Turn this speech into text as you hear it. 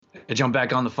I jumped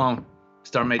back on the phone,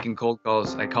 start making cold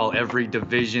calls. I call every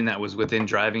division that was within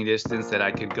driving distance that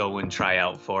I could go and try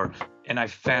out for. And I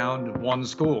found one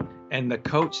school. And the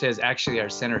coach says, actually, our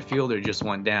center fielder just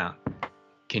went down.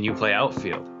 Can you play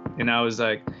outfield? And I was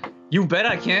like, you bet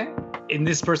I can. And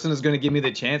this person is going to give me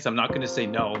the chance. I'm not going to say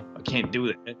no. I can't do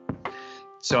it.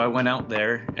 So I went out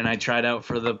there and I tried out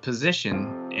for the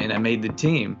position and I made the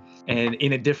team and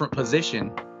in a different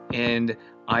position. And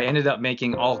I ended up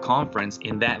making all conference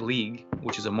in that league,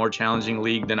 which is a more challenging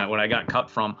league than what I got cut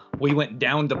from. We went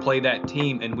down to play that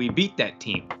team and we beat that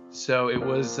team. So it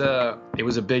was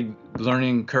a big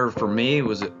learning curve for me. It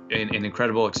was an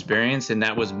incredible experience. And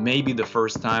that was maybe the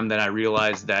first time that I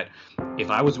realized that if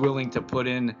I was willing to put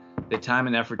in the time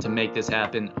and effort to make this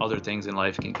happen, other things in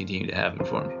life can continue to happen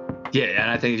for me. Yeah,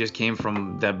 and I think it just came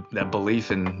from that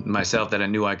belief in myself that I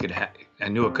knew I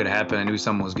knew it could happen. I knew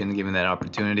someone was going to give me that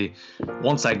opportunity.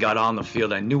 Once I got on the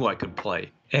field, I knew I could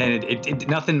play. And it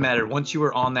nothing mattered. Once you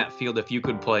were on that field, if you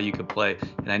could play, you could play.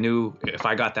 And I knew if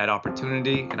I got that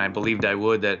opportunity, and I believed I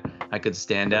would, that I could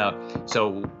stand out.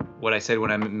 So what I said when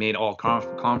I made all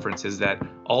conference is that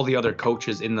all the other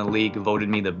coaches in the league voted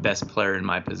me the best player in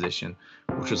my position,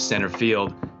 which was center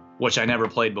field, which I never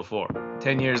played before.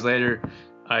 10 years later,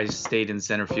 I stayed in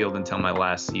center field until my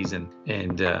last season,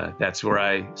 and that's where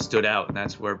I stood out, and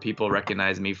that's where people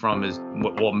recognize me from, is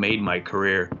what made my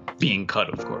career, being cut,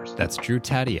 of course. That's Drew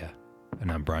Tadia,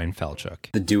 and I'm Brian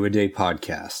Falchuk. The Do a Day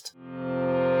Podcast,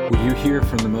 where you hear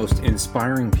from the most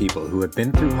inspiring people who have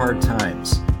been through hard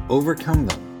times, overcome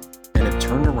them, and have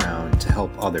turned around to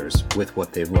help others with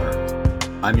what they've learned.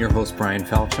 I'm your host, Brian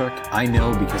Falchuk. I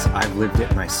know because I've lived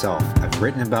it myself. I've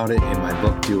written about it in my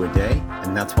book, Do a Day,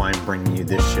 and that's why I'm bringing you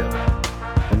this show.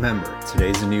 Remember,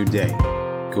 today's a new day.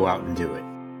 Go out and do it.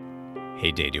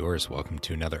 Hey, day doers. Welcome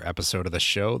to another episode of the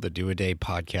show, the Do a Day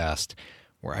Podcast,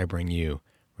 where I bring you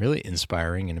really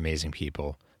inspiring and amazing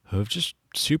people who have just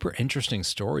super interesting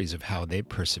stories of how they've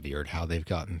persevered, how they've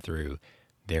gotten through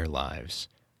their lives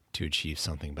to achieve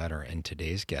something better. And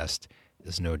today's guest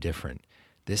is no different.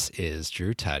 This is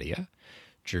Drew Tadia.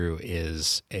 Drew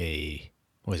is a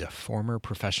former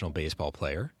professional baseball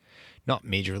player, not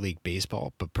Major League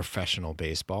Baseball, but professional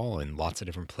baseball in lots of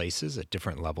different places at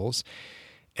different levels.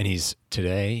 And he's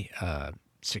today a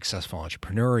successful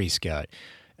entrepreneur. He's got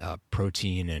a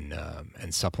protein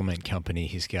and supplement company.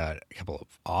 He's got a couple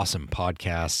of awesome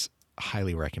podcasts,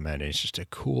 highly recommended. He's just a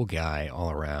cool guy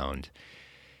all around.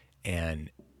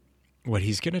 And what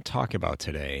he's going to talk about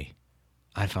today,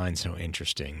 I find so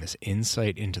interesting, this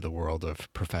insight into the world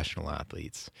of professional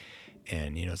athletes.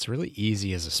 And, it's really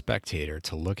easy as a spectator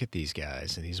to look at these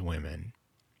guys and these women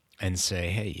and say,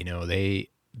 hey,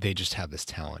 they just have this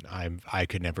talent. I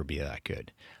could never be that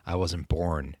good. I wasn't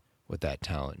born with that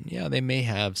talent. Yeah, they may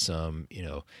have some,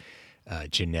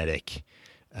 genetic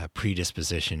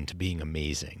predisposition to being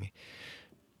amazing.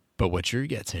 But what Drew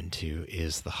gets into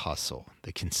is the hustle,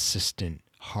 the consistent,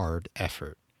 hard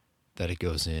effort that it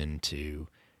goes into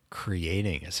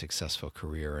creating a successful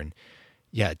career. And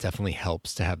yeah, it definitely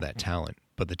helps to have that talent,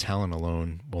 but the talent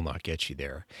alone will not get you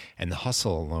there. And the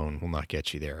hustle alone will not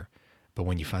get you there. But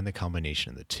when you find the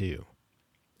combination of the two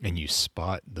and you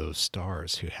spot those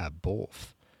stars who have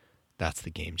both, that's the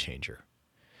game changer.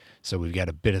 So we've got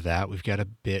a bit of that. We've got a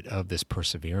bit of this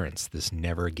perseverance, this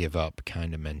never give up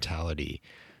kind of mentality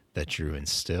that Drew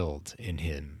instilled in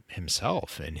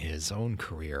himself in his own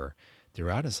career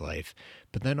throughout his life,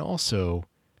 but then also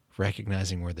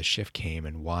recognizing where the shift came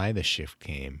and why the shift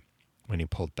came when he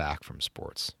pulled back from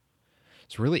sports.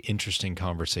 It's a really interesting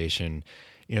conversation.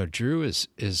 Drew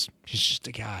he's just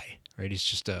a guy, right? He's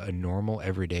just a normal,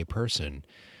 everyday person.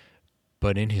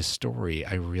 But in his story,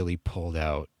 I really pulled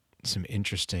out some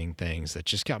interesting things that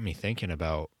just got me thinking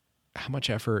about how much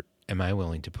effort am I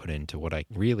willing to put into what I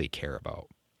really care about?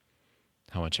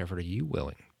 How much effort are you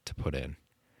willing to put in?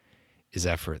 Is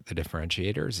effort the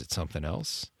differentiator? Is it something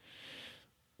else?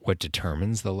 What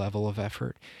determines the level of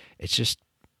effort? It's just,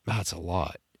 it's a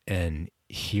lot. And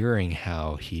hearing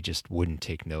how he just wouldn't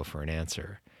take no for an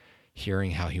answer,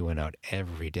 hearing how he went out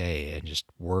every day and just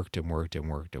worked and worked and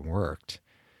worked and worked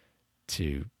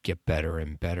to get better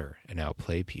and better and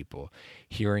outplay people,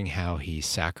 hearing how he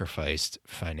sacrificed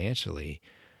financially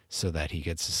so that he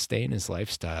could sustain his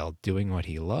lifestyle doing what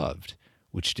he loved,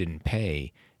 which didn't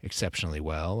pay exceptionally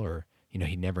well, or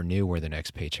he never knew where the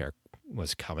next paycheck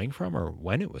was coming from or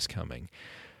when it was coming.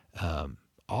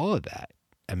 All of that.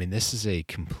 I mean, this is a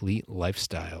complete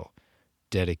lifestyle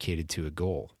dedicated to a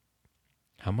goal.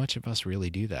 How much of us really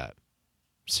do that?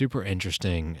 Super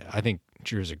interesting. I think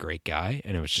Drew's a great guy,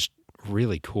 and it was just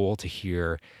really cool to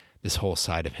hear this whole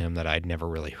side of him that I'd never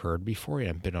really heard before.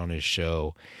 I've been on his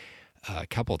show a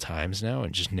couple times now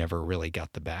and just never really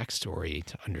got the backstory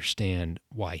to understand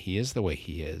why he is the way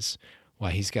he is,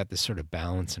 why he's got this sort of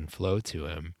balance and flow to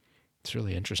him. It's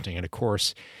really interesting. And of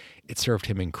course, it served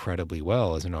him incredibly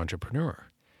well as an entrepreneur.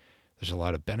 There's a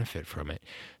lot of benefit from it.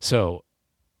 So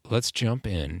let's jump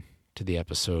in to the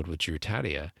episode with Drew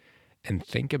Tadia and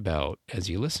think about, as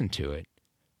you listen to it,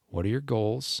 what are your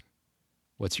goals?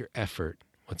 What's your effort?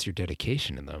 What's your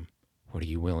dedication in them? What are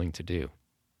you willing to do?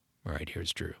 All right,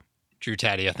 here's Drew. Drew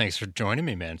Tadia, thanks for joining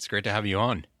me, man. It's great to have you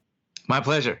on. My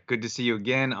pleasure. Good to see you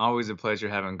again. Always a pleasure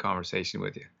having a conversation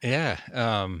with you. Yeah.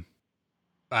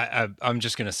 I'm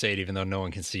just going to say it, even though no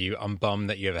one can see you. I'm bummed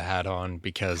that you have a hat on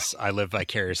because I live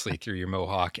vicariously through your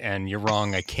mohawk, and you're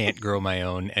wrong. I can't grow my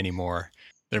own anymore.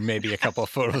 There may be a couple of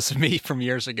photos of me from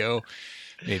years ago.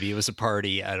 Maybe it was a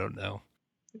party. I don't know.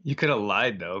 You could have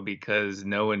lied though, because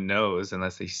no one knows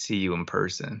unless they see you in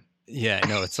person. Yeah,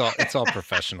 no, it's all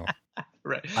professional.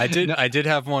 Right. I did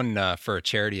have one for a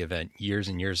charity event years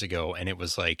and years ago, and it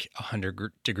was like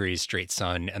 100 degrees straight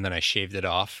sun, and then I shaved it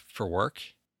off for work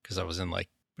because I was in like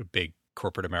a big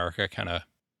corporate America kind of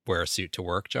wear a suit to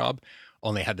work job.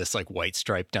 Only had this like white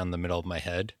stripe down the middle of my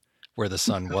head where the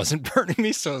sun wasn't burning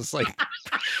me, so it was like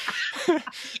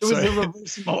It was a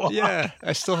reverse mohawk. Yeah,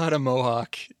 I still had a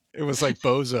mohawk. It was like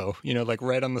Bozo, like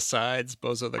red on the sides,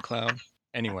 Bozo the clown.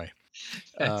 Anyway,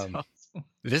 Awesome.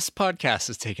 this podcast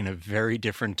has taken a very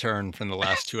different turn from the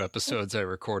last two episodes I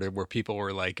recorded where people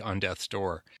were like on death's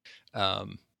door. But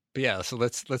yeah, so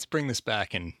let's bring this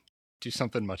back and do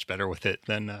something much better with it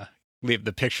than leave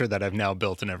the picture that I've now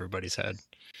built in everybody's head.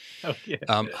 Oh, yeah.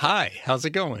 Hi, how's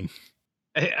it going?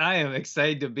 I am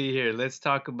excited to be here. Let's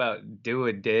talk about do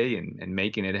a day and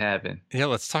making it happen. Yeah,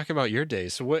 let's talk about your day.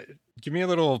 So give me a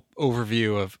little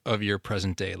overview of your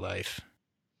present day life.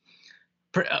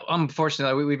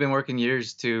 Unfortunately, we've been working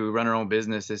years to run our own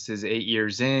business. This is 8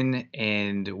 years in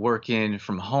and working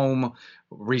from home.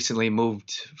 Recently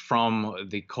moved from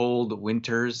the cold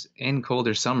winters and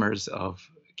colder summers of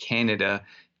Canada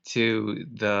to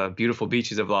the beautiful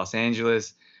beaches of Los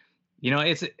Angeles.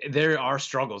 There are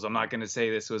struggles. I'm not going to say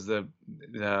this was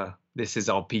this is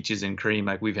all peaches and cream.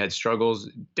 Like, we've had struggles,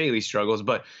 daily struggles,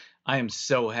 but I am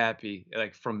so happy,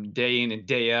 like, from day in and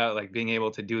day out, like, being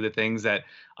able to do the things that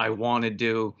I want to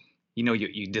do.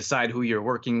 You decide who you're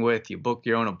working with, you book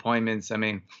your own appointments. I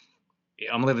mean,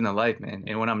 I'm living the life, man.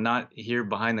 And when I'm not here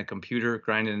behind the computer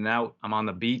grinding it out, I'm on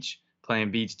the beach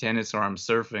playing beach tennis, or I'm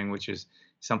surfing, which is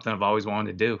something I've always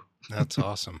wanted to do. That's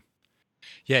awesome.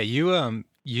 Yeah,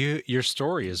 your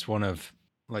story is one of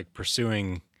like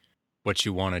pursuing what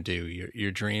you want to do, your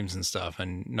dreams and stuff,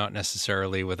 and not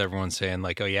necessarily with everyone saying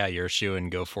like, oh yeah, you're a shoo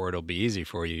and go for it, it'll be easy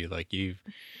for you. Like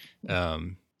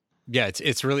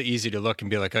it's really easy to look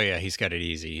and be like, oh yeah, he's got it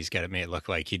easy. He's got it made look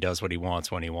like he does what he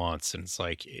wants when he wants. And it's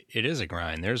like, it is a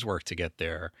grind. There's work to get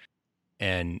there.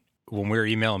 And when we were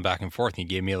emailing back and forth and you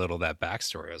gave me a little of that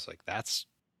backstory, I was like, that's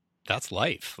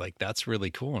life. Like, that's really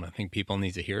cool. And I think people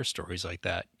need to hear stories like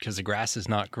that because the grass is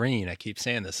not green. I keep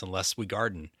saying this, unless we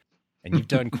garden. And you've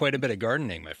done quite a bit of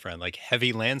gardening, my friend, like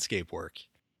heavy landscape work.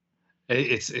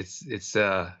 It's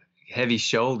heavy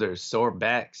shoulders, sore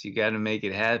backs. You got to make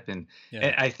it happen. Yeah.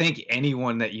 And I think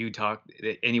anyone that you've talked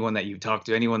to,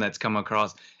 anyone that's come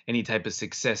across any type of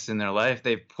success in their life,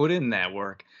 they've put in that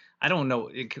work. I don't know.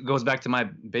 It goes back to my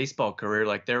baseball career.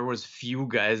 Like, there was few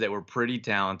guys that were pretty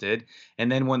talented.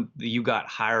 And then when you got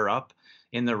higher up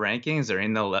in the rankings or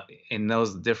in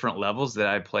those different levels that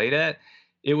I played at,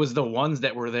 it was the ones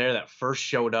that were there that first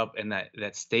showed up and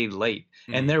that stayed late.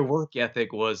 Mm-hmm. And their work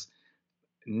ethic was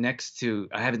next to,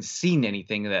 I haven't seen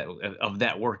anything of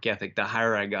that work ethic the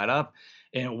higher I got up.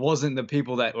 And it wasn't the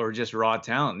people that were just raw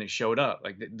talent that showed up.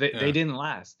 Like, they didn't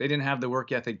last. They didn't have the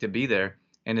work ethic to be there.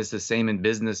 And it's the same in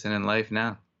business and in life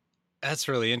now. That's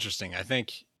really interesting. I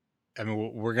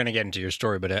mean, we're going to get into your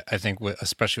story, but I think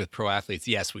especially with pro athletes,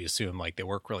 yes, we assume like they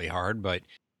work really hard, but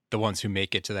the ones who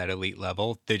make it to that elite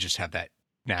level, they just have that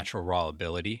natural raw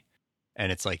ability.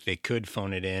 And it's like they could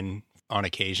phone it in on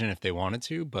occasion if they wanted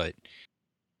to, but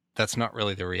that's not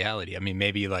really the reality. I mean,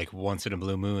 maybe like once in a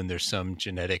blue moon, there's some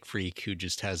genetic freak who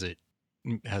just has it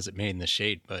made in the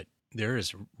shade, but there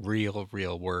is real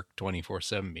work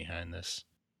 24/7 behind this.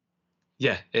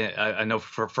 Yeah, I know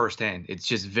for firsthand. It's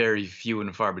just very few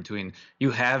and far between. You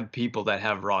have people that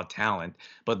have raw talent,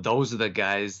 but those are the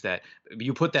guys that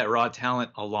you put that raw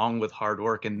talent along with hard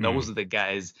work, and those are the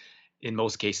guys in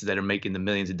most cases that are making the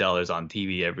millions of dollars on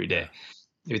TV every day.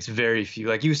 Yeah. It's very few.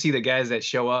 Like, you see the guys that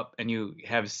show up and you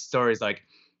have stories like,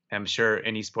 I'm sure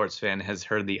any sports fan has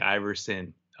heard the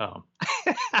Iverson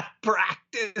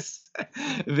practice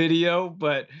video,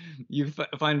 but you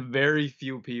find very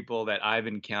few people that I've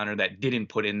encountered that didn't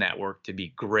put in that work to be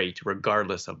great,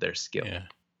 regardless of their skill. Yeah.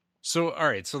 So, all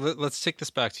right. So let's take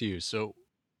this back to you. So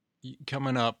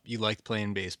coming up, you liked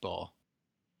playing baseball.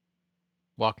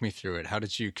 Walk me through it. How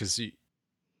did you, because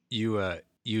you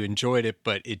enjoyed it,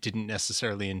 but it didn't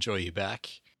necessarily enjoy you back.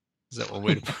 Is that one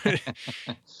way to put it?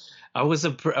 I was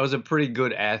a pretty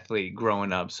good athlete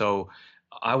growing up. So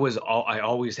I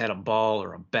always had a ball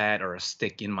or a bat or a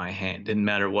stick in my hand. Didn't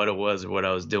matter what it was or what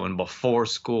I was doing. Before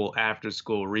school, after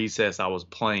school, recess, I was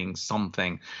playing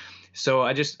something. So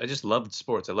I just loved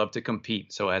sports. I loved to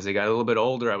compete. So as I got a little bit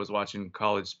older, I was watching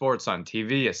college sports on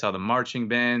TV. I saw the marching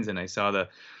bands and I saw the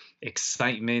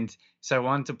excitement. So I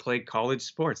wanted to play college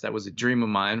sports. That was a dream of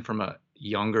mine from a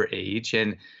younger age.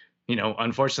 And,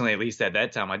 unfortunately, at least at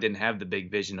that time, I didn't have the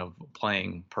big vision of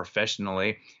playing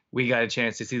professionally. We got a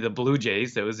chance to see the Blue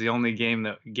Jays. That was the only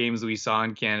games we saw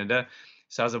in Canada.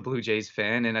 So I was a Blue Jays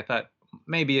fan, and I thought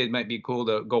maybe it might be cool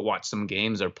to go watch some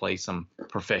games or play some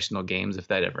professional games if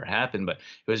that ever happened. But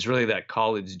it was really that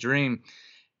college dream.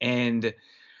 And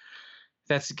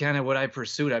that's kind of what I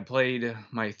pursued. I played,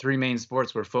 my three main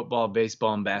sports were football,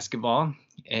 baseball, and basketball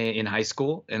in high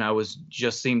school. And I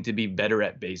just seemed to be better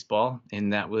at baseball.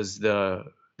 And that was the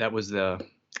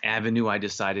avenue I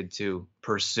decided to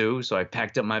pursue. So I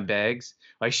packed up my bags.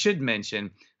 I should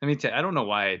mention, let me tell you, I don't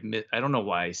know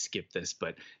why I skipped this,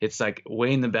 but it's like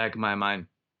way in the back of my mind.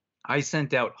 I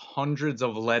sent out hundreds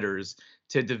of letters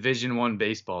to Division I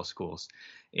baseball schools.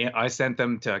 I sent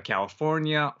them to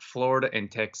California, Florida,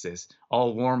 and Texas,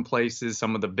 all warm places,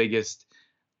 some of the biggest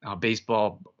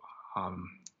baseball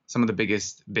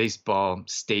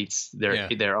states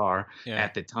there are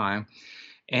at the time.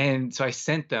 And so I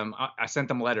sent them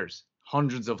letters,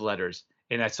 hundreds of letters.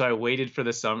 And so I waited for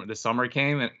the summer. The summer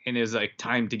came, and it was like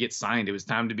time to get signed. It was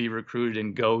time to be recruited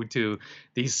and go to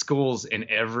these schools. And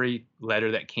every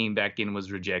letter that came back in was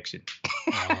rejection.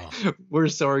 Oh. We're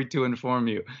sorry to inform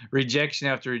you. Rejection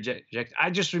after rejection. I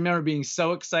just remember being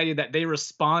so excited that they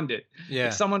responded. Yeah.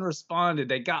 If someone responded,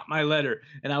 they got my letter,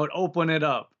 and I would open it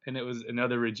up, and it was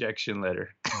another rejection letter.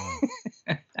 Oh.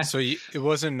 So it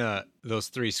wasn't those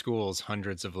three schools,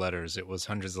 hundreds of letters. It was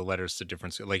hundreds of letters to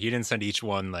different schools. Like you didn't send each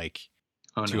one like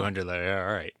 200 letters.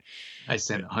 All right. I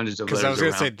sent hundreds of letters. Because I was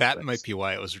going to say that might be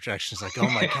why it was rejection. It's like, oh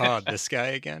my God, this guy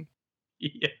again.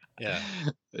 Yeah.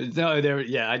 No,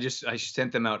 I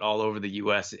sent them out all over the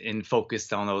U.S. and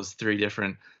focused on those three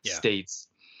different states.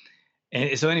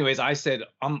 And so anyways, I said,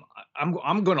 I'm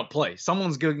going to play.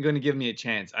 Someone's going to give me a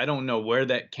chance. I don't know where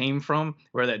that came from,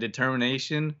 where that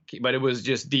determination, but it was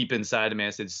just deep inside of me. I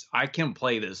said, I can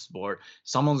play this sport.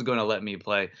 Someone's going to let me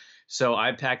play. So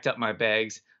I packed up my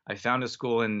bags. I found a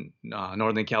school in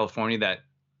Northern California that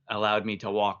allowed me to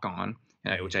walk on,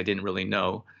 which I didn't really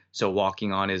know. So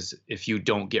walking on is, if you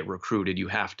don't get recruited, you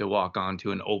have to walk on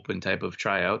to an open type of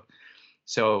tryout.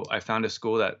 So I found a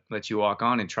school that lets you walk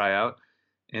on and try out,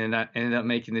 and I ended up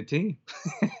making the team.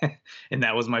 And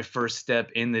that was my first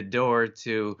step in the door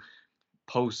to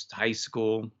post high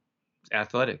school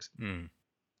athletics. Mm.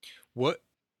 What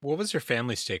was your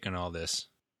family's take on all this?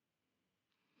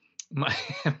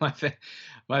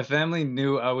 My family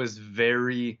knew I was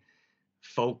very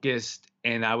focused,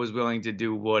 and I was willing to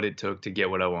do what it took to get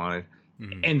what I wanted.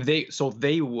 Mm-hmm. And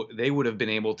they would have been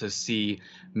able to see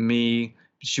me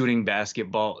shooting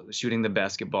the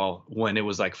basketball when it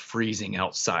was like freezing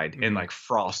outside and like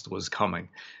frost was coming.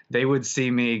 They would see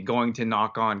me going to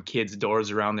knock on kids' doors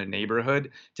around their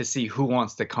neighborhood to see who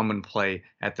wants to come and play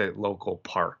at the local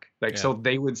park. So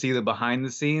they would see the behind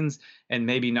the scenes, and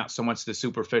maybe not so much the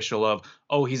superficial of,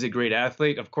 oh, he's a great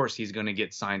athlete, of course he's going to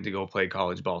get signed to go play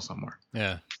college ball somewhere.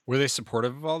 Yeah. Were they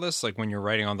supportive of all this? Like when you're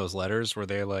writing on those letters, were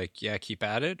they like, yeah, keep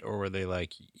at it? Or were they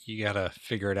like, you got to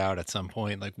figure it out at some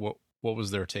point? Like what was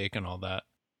their take on all that?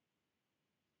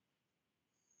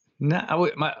 No, I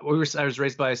was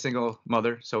raised by a single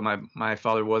mother, so my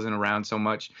father wasn't around so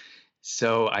much.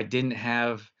 So I didn't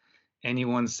have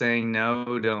anyone saying,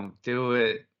 no, don't do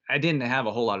it. I didn't have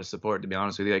a whole lot of support, to be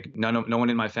honest with you. Like no one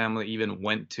in my family even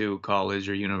went to college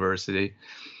or university.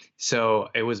 So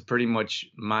it was pretty much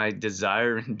my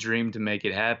desire and dream to make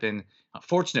it happen.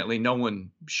 Fortunately, no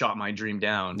one shot my dream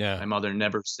down. Yeah. My mother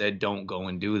never said, don't go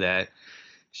and do that.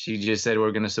 She just said,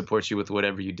 we're going to support you with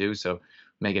whatever you do. So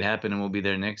make it happen and we'll be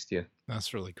there next year.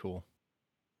 That's really cool.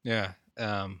 Yeah.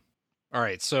 All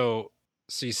right. So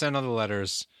you send all the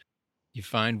letters, you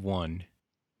find one,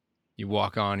 you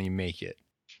walk on and you make it.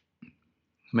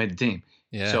 Made the team.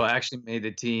 Yeah. So I actually made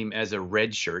the team as a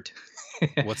red shirt.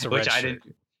 What's a red shirt?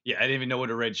 Yeah, I didn't even know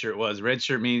what a red shirt was. Red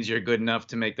shirt means you're good enough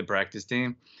to make the practice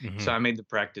team. So Hmm. I made the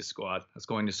practice squad. I was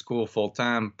going to school full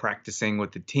time, practicing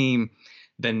with the team.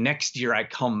 The next year, I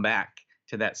come back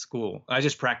to that school. I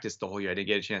just practiced the whole year. I didn't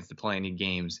get a chance to play any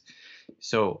games.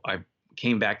 So I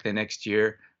came back the next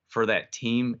year for that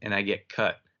team, and I get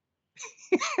cut.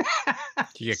 You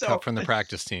get cut So from the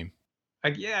practice team.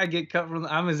 I get cut from.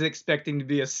 I was expecting to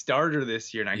be a starter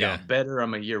this year, and I Yeah. got better.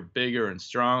 I'm a year bigger and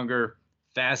stronger,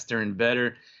 faster and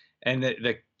better. And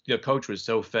the coach was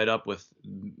so fed up with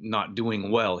not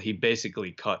doing well, he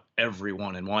basically cut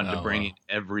everyone and wanted to Oh, bring in wow.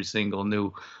 every single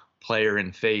new player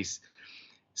and face.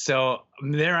 So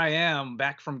there I am,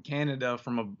 back from Canada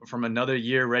from another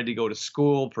year, ready to go to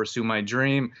school, pursue my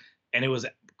dream, and it was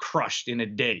crushed in a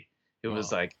day. It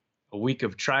was Wow. like a week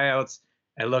of tryouts.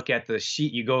 I look at the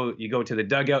sheet. You go to the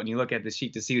dugout and you look at the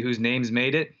sheet to see whose names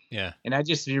made it. Yeah. And I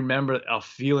just remember a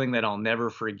feeling that I'll never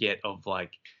forget of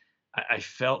like I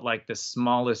felt like the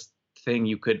smallest thing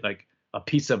you could, like a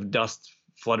piece of dust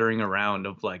fluttering around,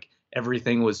 of like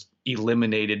everything was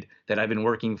eliminated that I've been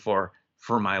working for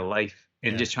my life,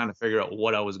 and Yeah. just trying to figure out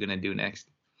what I was going to do next.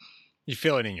 You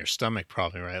feel it in your stomach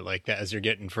probably, right? Like that as you're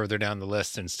getting further down the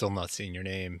list and still not seeing your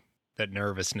name, that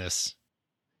nervousness.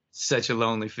 Such a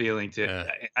lonely feeling to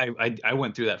Yeah. I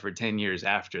went through that for 10 years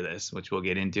after this, which we'll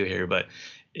get into here, but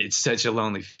it's such a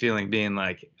lonely feeling being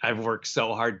like, I've worked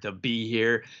so hard to be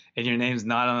here and your name's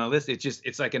not on the list.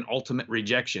 It's like an ultimate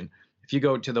rejection. If you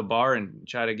go to the bar and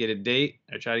try to get a date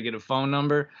or try to get a phone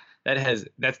number,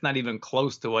 that's not even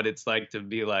close to what it's like to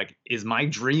be like, is my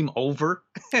dream over?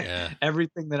 Yeah.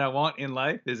 Everything that I want in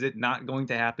life, is it not going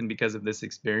to happen because of this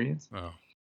experience? Oh.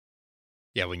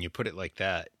 Yeah, when you put it like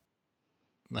that,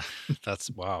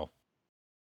 that's wow.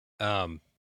 All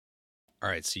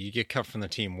right, so you get cut from the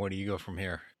team. Where do you go from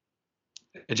here?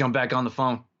 I jump back on the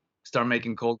phone, start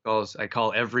making cold calls. I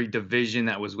call every division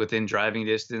that was within driving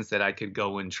distance that I could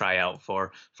go and try out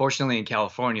for. Fortunately, in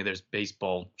California, there's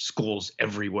baseball schools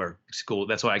everywhere.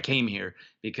 That's why I came here,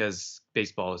 because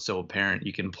baseball is so apparent.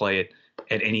 You can play it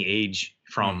at any age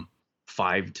from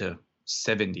 5 to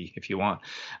 70 if you want.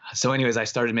 So, anyways, I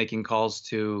started making calls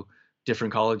to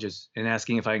different colleges and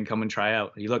asking if I can come and try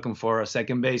out. Are you looking for a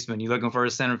second baseman? You looking for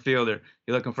a center fielder?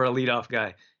 You looking for a leadoff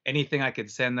guy? Anything I could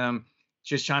send them,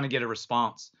 just trying to get a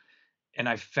response. And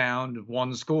I found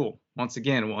one school. Once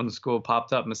again, one school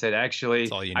popped up and said, That's actually,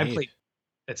 all you I need. played.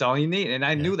 That's all you need. And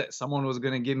I Yeah. knew that someone was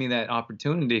going to give me that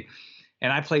opportunity.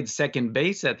 And I played second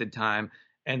base at the time.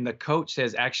 And the coach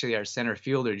says, actually, our center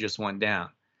fielder just went down.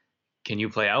 Can you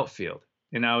play outfield?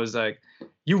 And I was like,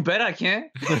 you bet I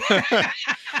can.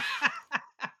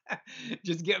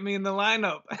 Just get me in the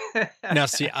lineup. Now,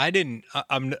 see,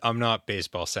 I'm not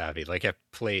baseball savvy. Like I've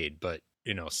played, but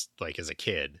like as a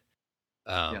kid,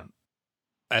 Yeah.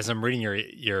 as I'm reading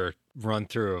your run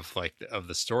through of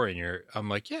the story, and I'm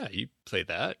like, yeah, you played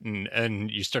that,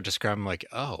 and you start describing like,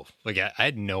 oh, like I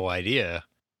had no idea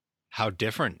how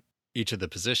different each of the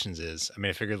positions is. I mean,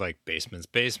 I figured like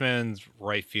baseman's,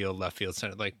 right field, left field,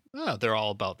 center, like, oh, they're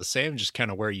all about the same, just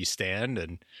kind of where you stand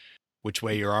and which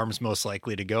way your arm's most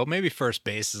likely to go. Maybe first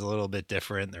base is a little bit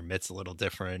different, their mitt's a little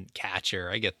different, catcher,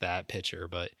 I get that, pitcher,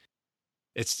 but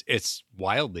it's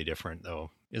wildly different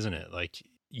though, isn't it? Like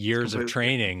years of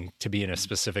training to be in a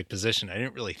specific position. I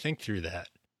didn't really think through that.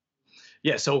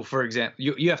 Yeah. So, for example,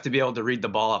 you have to be able to read the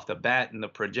ball off the bat and the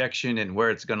projection and where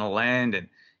it's going to land, and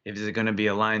if is it going to be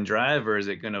a line drive, or is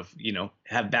it going to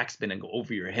have backspin and go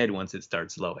over your head once it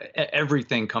starts low.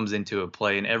 Everything comes into a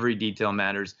play, and every detail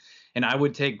matters. And I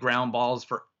would take ground balls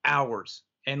for hours,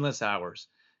 endless hours,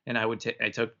 and I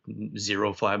took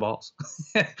 0 fly balls.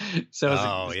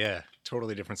 So yeah,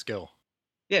 totally different skill.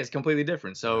 Yeah, it's completely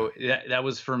different. So that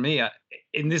was for me.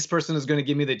 And this person is going to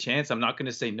give me the chance. I'm not going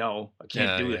to say no. I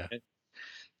can't do it.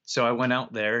 So I went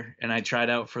out there and I tried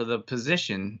out for the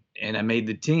position, and I made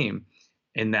the team.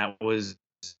 And that was,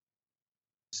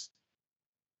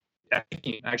 I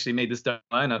actually made the starting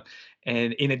lineup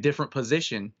and in a different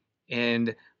position.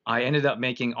 And I ended up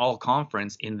making all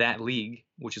conference in that league,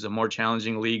 which is a more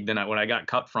challenging league than when I got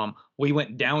cut from. We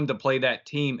went down to play that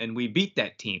team and we beat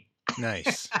that team.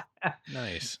 Nice.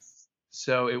 Nice.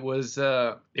 So it was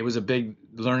a big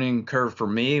learning curve for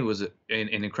me. It was an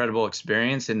incredible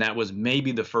experience. And that was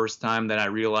maybe the first time that I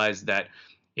realized that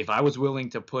if I was willing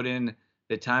to put in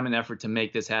the time and effort to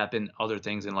make this happen, other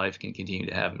things in life can continue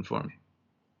to happen for me.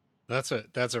 That's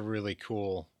a really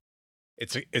cool,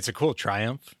 it's a cool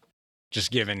triumph, just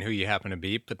given who you happen to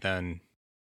be, but then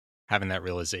having that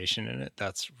realization in it,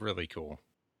 that's really cool.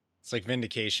 It's like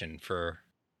vindication for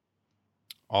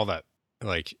all that,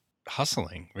 like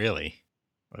hustling, really.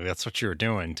 Like that's what you were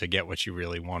doing to get what you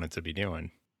really wanted to be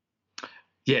doing.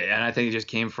 Yeah, and I think it just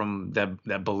came from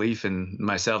that belief in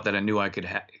myself that I knew I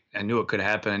knew it could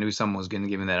happen. I knew someone was going to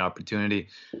give me that opportunity.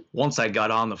 Once I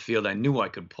got on the field, I knew I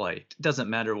could play. It doesn't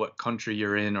matter what country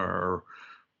you're in or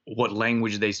what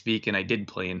language they speak, and I did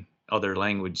play in other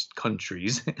language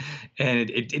countries, and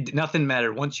it nothing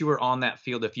mattered. Once you were on that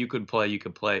field, if you could play, you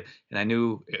could play. And I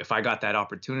knew if I got that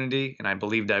opportunity, and I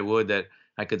believed I would, that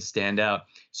I could stand out.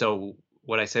 So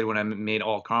what I said when I made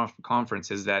all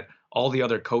conference is that all the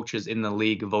other coaches in the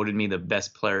league voted me the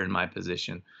best player in my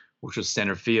position, which was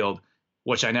center field,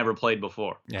 which I never played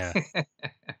before. Yeah.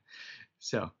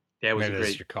 So that was Maybe a that's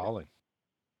great. your calling.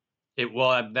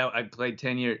 I played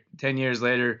 10 years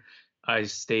later. I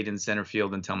stayed in center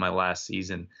field until my last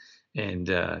season, and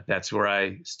that's where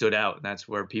I stood out. And that's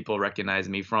where people recognized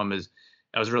me from. Is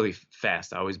I was really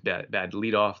fast. I always bad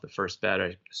lead off the first bat.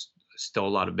 I stole a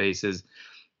lot of bases,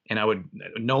 and I would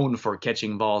known for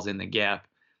catching balls in the gap,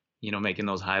 making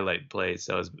those highlight plays.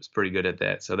 So I was pretty good at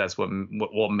that. So that's what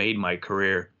made my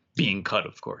career, being cut,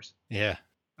 of course. Yeah.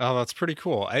 Oh, that's pretty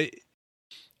cool. I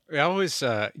always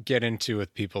get into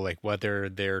with people like whether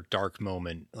their dark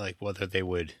moment, like whether they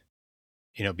would,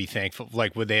 be thankful,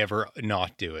 like would they ever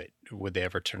not do it? Would they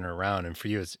ever turn it around? And for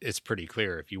you, it's pretty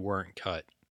clear if you weren't cut.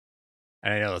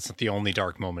 And I know it's not the only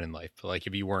dark moment in life, but like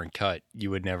if you weren't cut,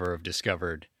 you would never have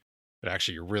discovered that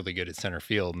actually you're really good at center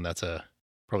field, and that's a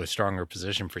probably stronger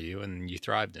position for you, and you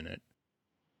thrived in it.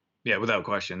 Yeah, without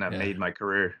question, that made my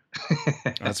career.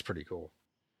 That's pretty cool.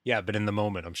 Yeah, but in the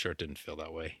moment, I'm sure it didn't feel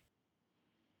that way.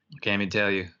 Can't even tell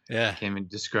you. Yeah. Can't even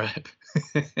describe.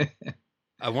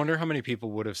 I wonder how many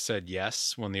people would have said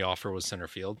yes when the offer was center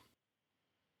field.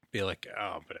 Be like,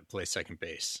 oh, but I play second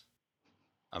base.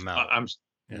 I'm out. I'm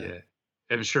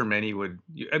sure many would.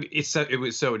 It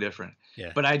was so different.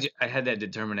 Yeah. But I had that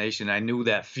determination. I knew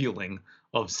that feeling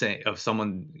of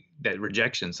someone, that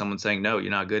rejection, someone saying, no,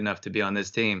 you're not good enough to be on this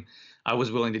team. I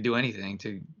was willing to do anything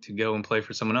to go and play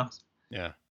for someone else.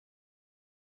 Yeah.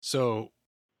 So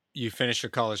you finished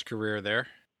your college career there?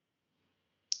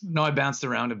 No, I bounced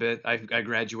around a bit. I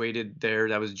graduated there.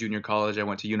 That was junior college. I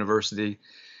went to university.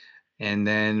 And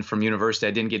then from university,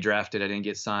 I didn't get drafted. I didn't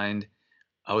get signed.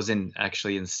 I was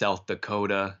actually in South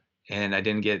Dakota, and I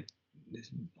didn't get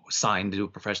signed to do a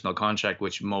professional contract,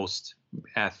 which most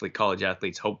college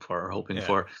athletes are hoping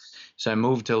for. So I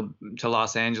moved to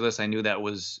Los Angeles. I knew that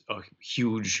was a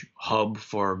huge hub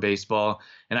for baseball,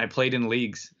 and I played in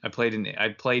leagues. I played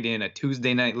in a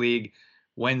Tuesday night league,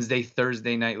 Wednesday,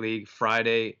 Thursday night league,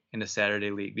 Friday, and a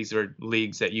Saturday league. These are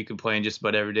leagues that you can play in just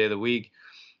about every day of the week.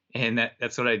 And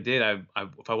that's what I did.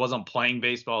 If I wasn't playing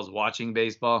baseball, I was watching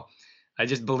baseball. I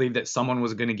just believed that someone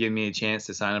was going to give me a chance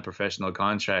to sign a professional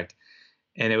contract.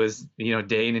 And it was,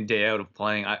 day in and day out of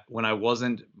playing. When I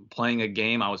wasn't playing a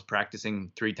game, I was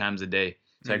practicing 3 times a day.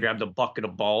 So I grabbed a bucket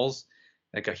of balls,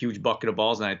 like a huge bucket of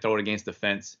balls, and I'd throw it against the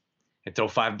fence. I'd throw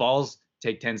 5 balls,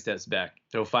 take 10 steps back.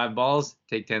 Throw 5 balls,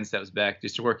 take 10 steps back,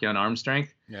 just working on arm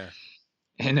strength. Yeah.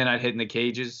 And then I'd hit in the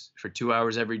cages for 2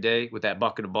 hours every day with that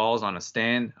bucket of balls on a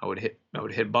stand. I would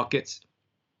hit buckets,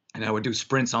 and I would do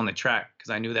sprints on the track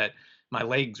because I knew that my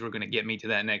legs were going to get me to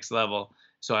that next level.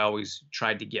 So I always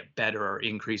tried to get better or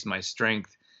increase my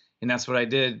strength. And that's what I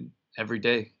did every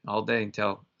day, all day,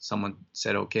 until someone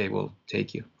said, okay, we'll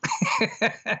take you.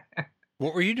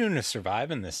 What were you doing to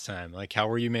survive in this time? Like, how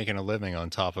were you making a living on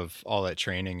top of all that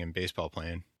training and baseball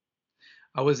playing?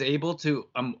 I was able to,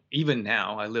 even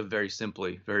now, I live very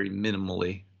simply, very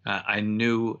minimally. I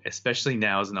knew, especially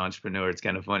now as an entrepreneur, it's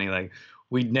kind of funny, like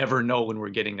we never know when we're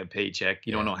getting a paycheck.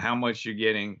 You don't know how much you're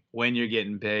getting, when you're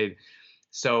getting paid.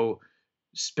 So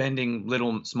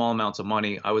spending small amounts of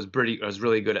money, I was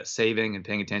really good at saving and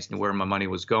paying attention to where my money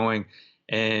was going.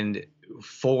 And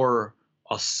for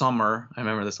a summer, I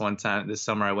remember this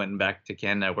summer I went back to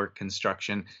Canada. I worked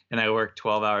construction, and I worked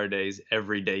 12-hour days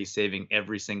every day, saving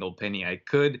every single penny I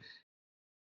could.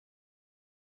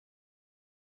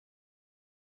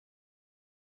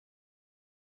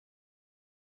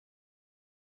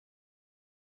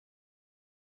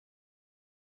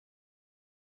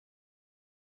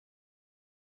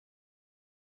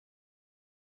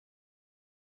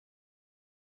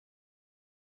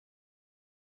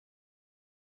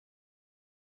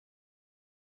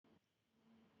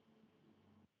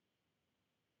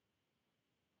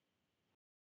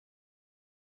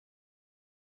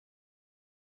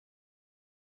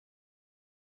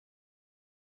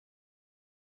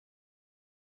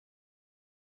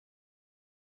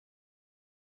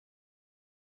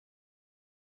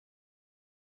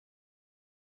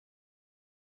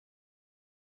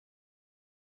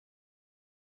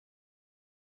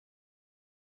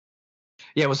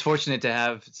 Yeah, I was fortunate to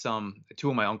have two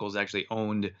of my uncles actually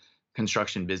owned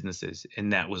construction businesses,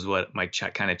 and that was what my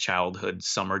kind of childhood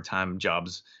summertime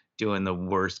jobs, doing the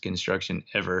worst construction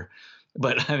ever.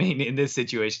 But I mean, in this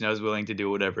situation, I was willing to do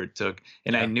whatever it took,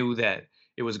 and I Yeah. knew that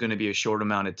it was going to be a short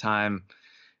amount of time,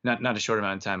 not a short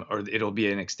amount of time, or it'll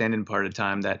be an extended part of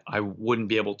time that I wouldn't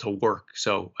be able to work.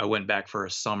 So I went back for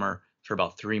a summer for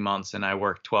about 3 months, and I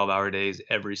worked 12-hour days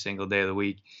every single day of the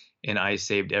week, and I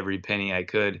saved every penny I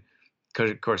could.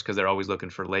 'Cause, of course, because they're always looking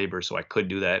for labor, so I could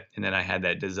do that, and then I had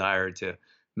that desire to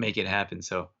make it happen.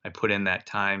 So I put in that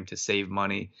time to save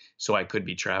money, so I could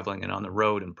be traveling and on the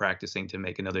road and practicing to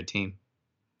make another team.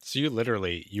 So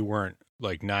you weren't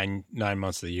like 9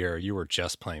 months of the year, you were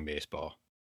just playing baseball.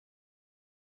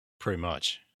 Pretty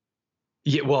much.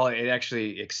 Yeah, well, it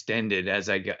actually extended as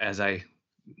I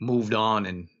moved on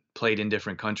and played in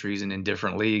different countries and in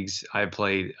different leagues. I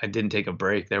didn't take a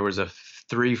break. There was a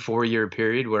 3-4 year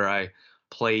period where I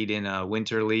played in a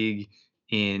winter league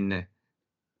in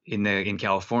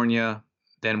California.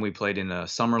 Then we played in a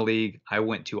summer league. I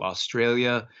went to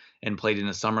Australia and played in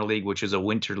a summer league, which is a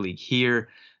winter league here.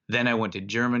 Then I went to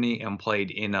Germany and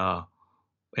played in a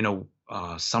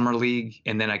summer league,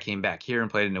 and then I came back here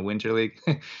and played in a winter league.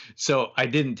 So I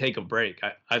didn't take a break.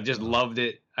 I just loved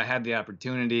it. I had the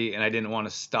opportunity, and I didn't want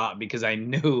to stop because I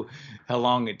knew how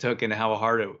long it took and how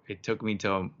hard it took me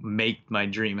to make my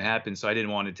dream happen. So I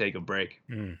didn't want to take a break.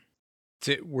 Mm.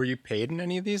 Were you paid in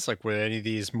any of these? Like, were any of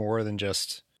these more than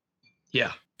just?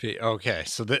 Yeah. Okay,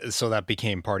 so that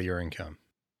became part of your income.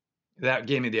 That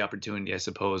gave me the opportunity, I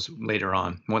suppose, later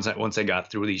on. Once I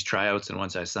got through these tryouts and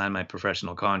once I signed my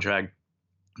professional contract,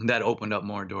 that opened up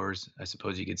more doors, I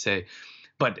suppose you could say.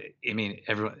 But I mean,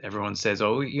 everyone says,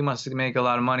 "Oh, you must make a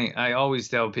lot of money." I always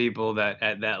tell people that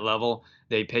at that level,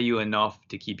 they pay you enough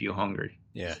to keep you hungry.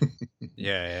 Yeah,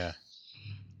 yeah.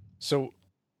 So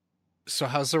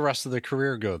how's the rest of the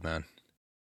career go then?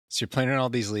 So you're playing in all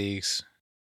these leagues,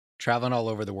 traveling all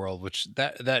over the world, which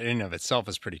that in and of itself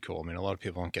is pretty cool. I mean, a lot of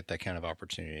people don't get that kind of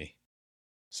opportunity,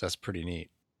 so that's pretty neat.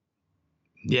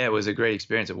 Yeah, it was a great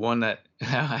experience. One that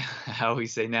how we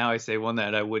say now, I say one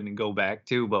that I wouldn't go back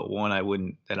to, but one I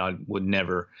would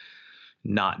never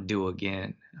not do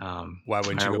again. Why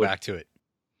wouldn't you go back to it?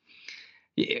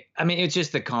 Yeah, I mean, it's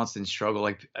just the constant struggle.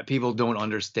 Like, people don't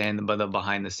understand the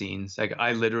behind the scenes. Like,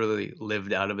 I literally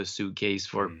lived out of a suitcase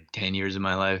for 10 years of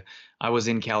my life. I was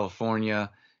in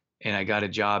California and I got a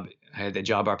job. I had a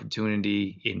job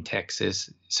opportunity in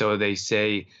Texas. So they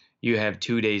say, you have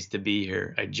 2 days to be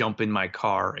here. I jump in my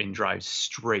car and drive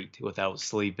straight without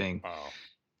sleeping. Wow.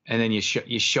 And then you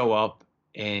show up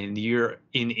and you're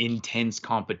in intense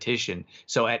competition.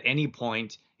 So at any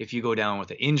point, if you go down with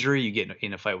an injury, you get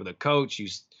in a fight with a coach,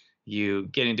 you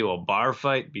get into a bar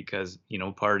fight because,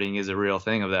 partying is a real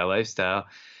thing of that lifestyle.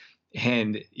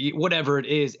 And whatever it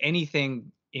is,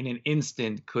 anything in an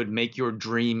instant could make your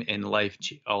dream and life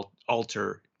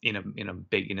alter in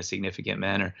a significant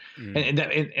manner.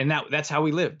 That's how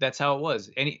we live. That's how it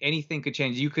was. Anything could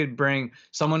change.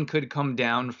 Someone could come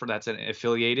down that's an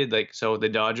affiliated, like, so the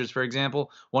Dodgers, for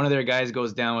example, one of their guys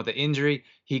goes down with an injury.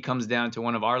 He comes down to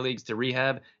one of our leagues to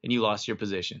rehab and you lost your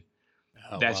position.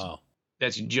 Oh, wow.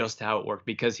 That's just how it worked,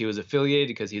 because he was affiliated,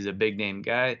 because he's a big name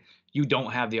guy. You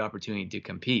don't have the opportunity to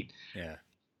compete. Yeah.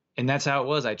 And that's how it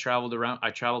was. I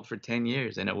traveled for 10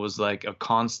 years and it was like a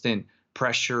constant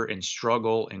pressure and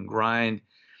struggle and grind.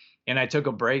 And I took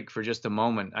a break for just a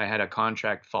moment. I had a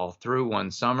contract fall through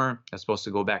one summer. I was supposed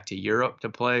to go back to Europe to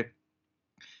play.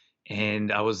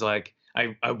 And I was like,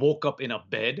 I woke up in a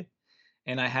bed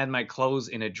and I had my clothes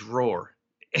in a drawer.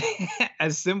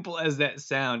 As simple as that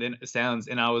sounds.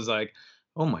 And I was like,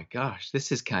 oh my gosh,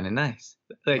 this is kind of nice.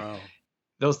 Like, wow.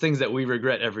 Those things that we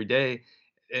regret every day,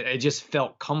 it just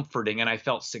felt comforting and I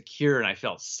felt secure and I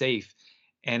felt safe.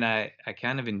 And I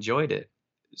kind of enjoyed it.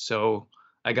 So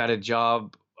I got a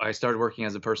job. I started working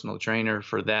as a personal trainer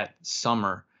for that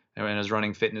summer. And I was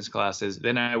running fitness classes.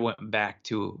 Then I went back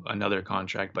to another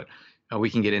contract, but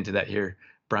we can get into that here,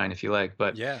 Brian, if you like.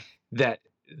 But yeah,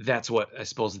 that's what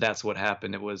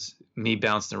happened. It was me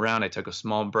bouncing around. I took a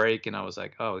small break and I was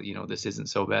like, oh, this isn't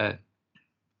so bad.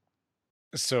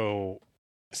 So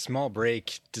a small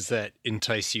break, does that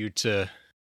entice you to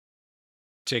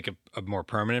take a more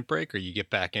permanent break, or you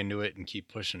get back into it and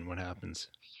keep pushing? What happens?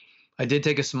 I did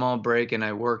take a small break and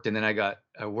I worked, and then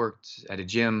I worked at a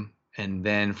gym, and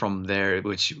then from there,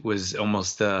 which was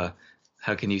almost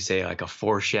how can you say, like a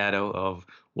foreshadow of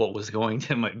what was going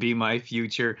to be my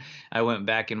future. I went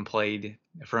back and played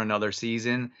for another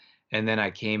season, and then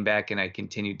I came back and I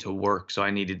continued to work. So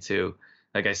I needed to,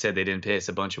 like I said, they didn't pay us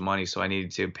a bunch of money, so I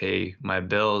needed to pay my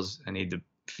bills. I needed to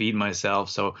feed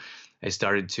myself. So I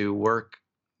started to work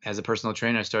as a personal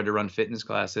trainer, I started to run fitness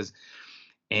classes.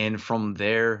 And from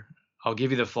there, I'll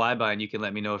give you the flyby and you can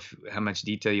let me know how much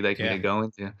detail you'd like me to go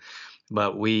into.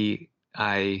 But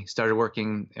I started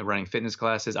working and running fitness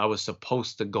classes. I was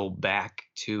supposed to go back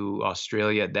to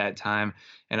Australia at that time,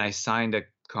 and I signed a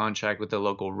contract with the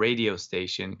local radio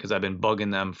station because I've been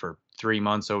bugging them for 3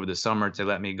 months over the summer to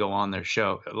let me go on their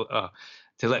show,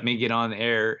 to let me get on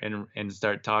air and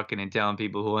start talking and telling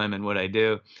people who I am and what I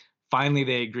do. Finally,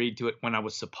 they agreed to it when I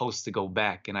was supposed to go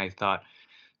back, and I thought,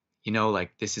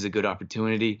 like, this is a good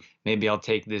opportunity. Maybe I'll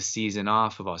take this season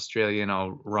off of Australia and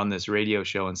I'll run this radio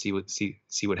show and see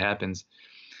what happens.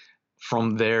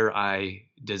 From there,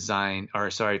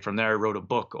 from there I wrote a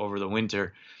book over the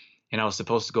winter, and I was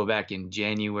supposed to go back in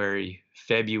January,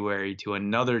 February to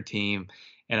another team,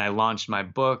 and I launched my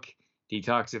book,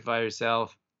 Detoxify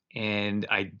Yourself, and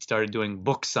I started doing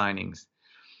book signings.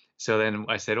 So then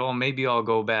I said, oh, maybe I'll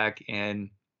go back and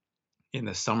in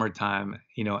the summertime,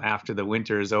 after the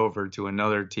winter is over, to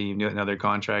another team, another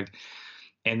contract.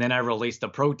 And then I released a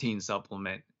protein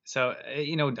supplement. So,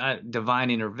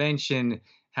 divine intervention,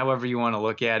 however you want to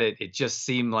look at it, it just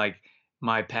seemed like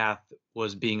my path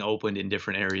was being opened in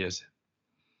different areas.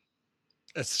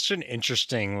 That's such an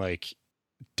interesting,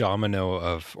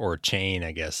 domino or chain,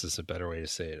 I guess is a better way to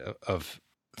say it, of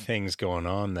things going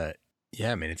on that,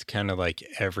 it's kind of like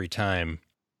every time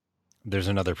there's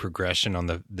another progression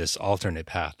on this alternate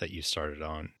path that you started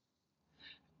on.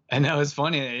 And that was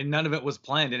funny. And none of it was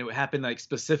planned. And it happened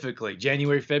specifically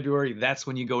January, February. That's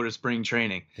when you go to spring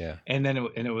training. Yeah. And then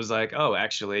it was like, oh,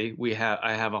 actually,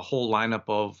 I have a whole lineup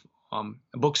of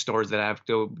bookstores that I have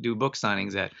to do book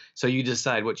signings at. So you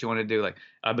decide what you want to do. Like,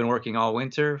 I've been working all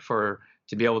winter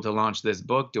to be able to launch this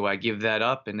book. Do I give that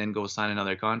up and then go sign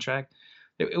another contract?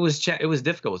 It was difficult.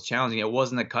 It was challenging. It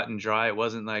wasn't a cut and dry. It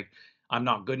wasn't like, I'm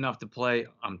not good enough to play.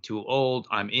 I'm too old.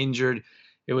 I'm injured.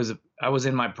 I was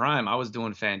in my prime. I was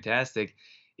doing fantastic.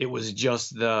 It was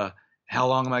just how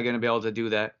long am I going to be able to do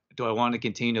that? Do I want to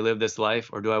continue to live this life,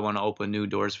 or do I want to open new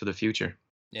doors for the future?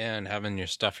 Yeah. And having your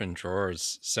stuff in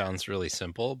drawers sounds really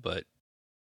simple, but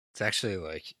it's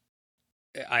actually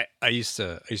I used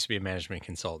to be a management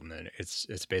consultant, and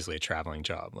it's basically a traveling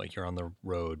job. Like, you're on the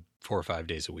road 4 or 5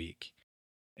 days a week.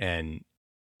 And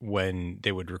when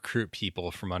they would recruit people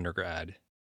from undergrad,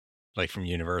 like from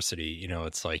university,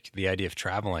 it's like the idea of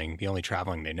traveling, the only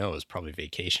traveling they know is probably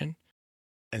vacation.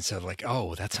 And so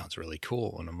oh, that sounds really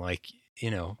cool. And I'm like,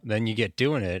 then you get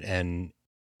doing it. And,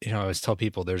 I always tell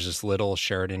people there's this little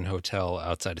Sheraton hotel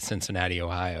outside of Cincinnati,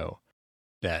 Ohio,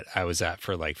 that I was at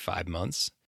for 5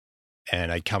 months.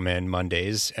 And I'd come in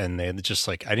Mondays, and they just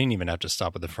I didn't even have to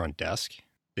stop at the front desk.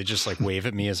 They just wave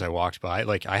at me as I walked by.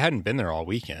 I hadn't been there all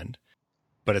weekend.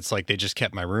 But it's they just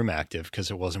kept my room active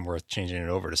because it wasn't worth changing it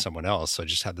over to someone else. So I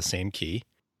just had the same key,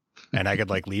 and I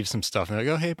could leave some stuff, and I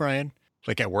go, hey, Brian,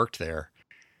 I worked there.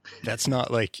 That's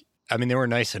not they were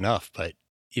nice enough, but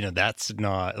that's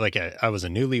not I was a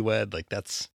newlywed.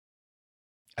 That's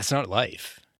not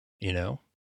life, no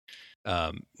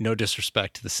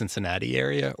disrespect to the Cincinnati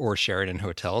area or Sheraton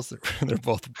hotels. They're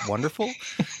both wonderful.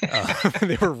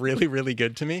 They were really, really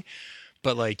good to me,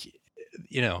 but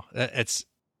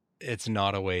it's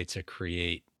not a way to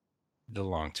create the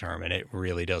long term, and it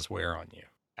really does wear on you.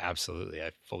 Absolutely.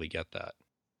 I fully get that.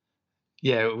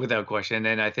 Yeah, without question.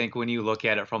 And I think when you look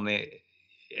at it from the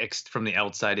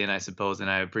outside in, I suppose, and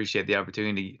I appreciate the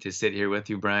opportunity to sit here with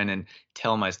you, Brian, and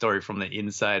tell my story from the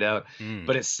inside out.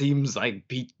 But it seems like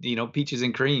peaches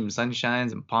and cream,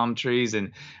 sunshines and palm trees,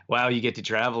 and wow, you get to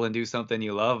travel and do something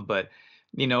you love. But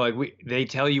they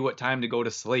tell you what time to go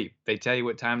to sleep. They tell you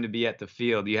what time to be at the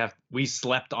field. We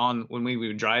slept when we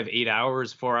would drive 8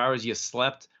 hours, 4 hours, you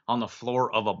slept on the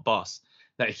floor of a bus.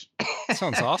 That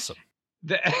sounds awesome.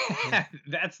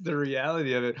 That's the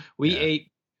reality of it. We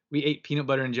ate peanut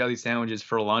butter and jelly sandwiches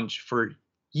for lunch for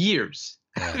years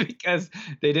because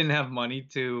they didn't have money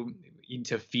to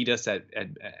feed us at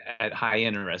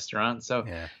high-end restaurants. So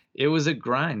it was a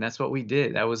grind. That's what we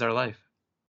did. That was our life.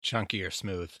 Chunky or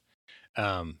smooth.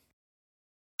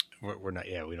 We're not,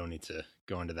 we don't need to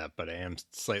go into that, but I am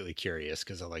slightly curious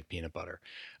because I like peanut butter.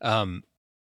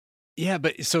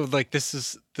 But so this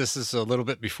is a little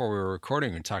bit before we were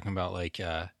recording and talking about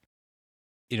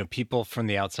people from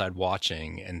the outside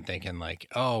watching and thinking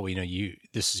oh,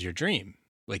 this is your dream.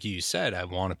 Like you said, I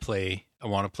want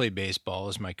to play baseball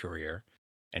as my career,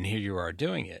 and here you are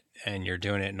doing it, and you're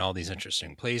doing it in all these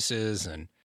interesting places. And,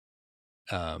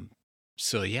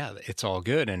 so it's all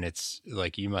good. And it's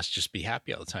you must just be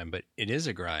happy all the time, but it is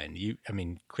a grind.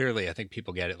 Clearly I think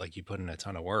people get it. You put in a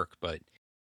ton of work, but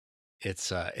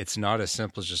it's not as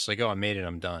simple as just oh, I made it,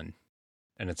 I'm done,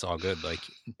 and it's all good.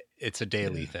 it's a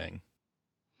daily thing.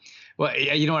 Well,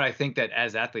 yeah, you know what? I think that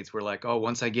as athletes, we're like, oh,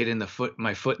 once I get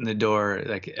my foot in the door,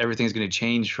 like everything's going to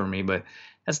change for me. But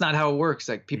that's not how it works.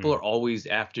 Like people are always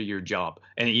after your job.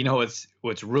 And you know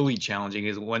what's really challenging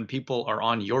is when people are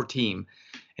on your team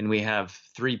and we have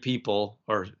 3 people,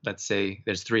 or let's say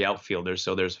there's 3 outfielders.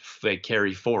 So they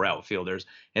carry 4 outfielders,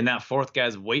 and that 4th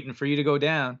guy's waiting for you to go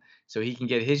down so he can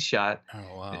get his shot.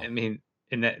 Oh, wow. I mean,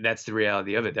 and that's the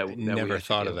reality of it. I never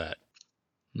thought of that.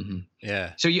 Mm-hmm.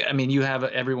 Yeah. So you have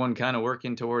everyone kind of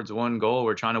working towards one goal.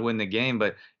 We're trying to win the game,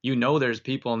 but there's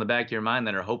people in the back of your mind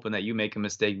that are hoping that you make a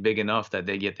mistake big enough that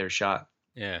they get their shot.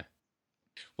 Yeah.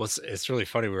 Well, it's really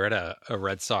funny. We were at a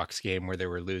Red Sox game where they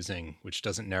were losing, which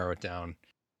doesn't narrow it down.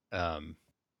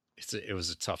 It was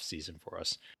a tough season for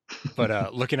us,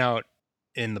 but looking out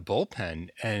in the bullpen,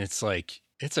 and it's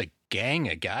a gang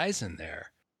of guys in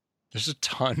there. There's a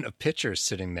ton of pitchers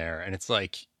sitting there, and it's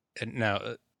like, and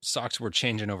now Sox were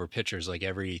changing over pitchers like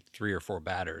every 3 or 4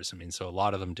 batters. I mean, so a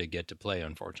lot of them did get to play,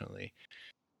 unfortunately.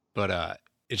 But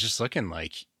it's just looking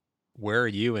like, where are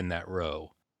you in that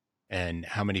row? And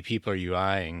how many people are you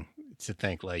eyeing to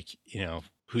think like,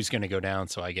 who's going to go down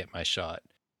so I get my shot?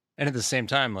 And at the same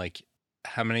time, like,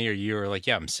 how many are you are like,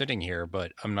 yeah, I'm sitting here,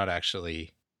 but I'm not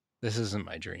actually, this isn't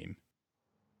my dream.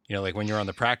 Like when you're on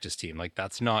the practice team, like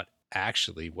that's not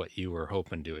actually what you were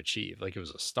hoping to achieve. Like it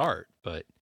was a start, but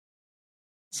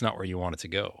it's not where you want it to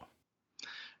go.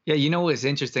 Yeah, what's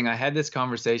interesting? I had this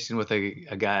conversation with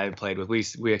a guy I played with.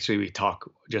 We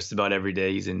talk just about every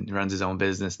day. Runs his own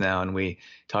business now, and we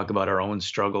talk about our own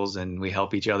struggles and we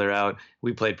help each other out.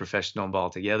 We played professional ball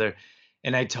together.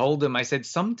 And I told him, I said,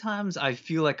 sometimes I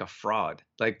feel like a fraud.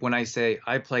 Like when I say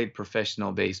I played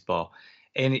professional baseball,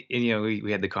 and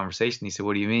we had the conversation. He said,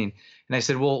 what do you mean? And I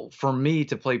said, well, for me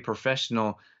to play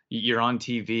professional, you're on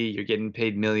TV, you're getting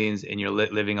paid millions, and you're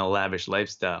living a lavish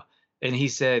lifestyle. And he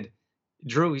said,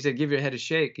 Drew, give your head a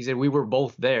shake. He said, we were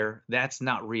both there. That's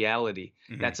not reality.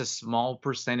 Mm-hmm. That's a small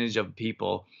percentage of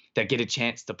people that get a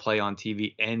chance to play on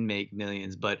TV and make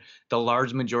millions. But the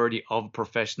large majority of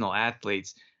professional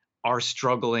athletes are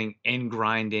struggling and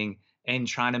grinding and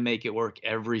trying to make it work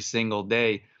every single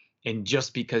day. And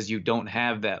just because you don't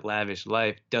have that lavish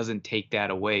life doesn't take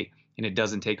that away. And it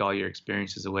doesn't take all your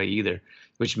experiences away either,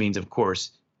 which means, of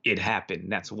course, it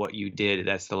happened. That's what you did.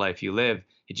 That's the life you lived.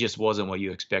 It just wasn't what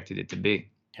you expected it to be.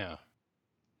 Yeah.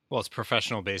 Well, it's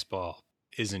professional baseball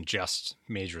isn't just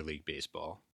Major League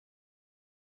Baseball.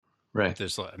 Right.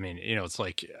 It's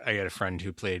like I got a friend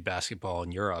who played basketball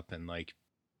in Europe, and like,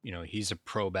 he's a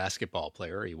pro basketball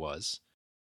player. He was.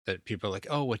 That people are like,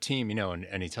 oh, what team?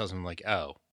 And he tells them like,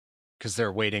 oh, because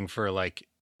they're waiting for like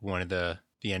one of the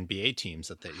NBA teams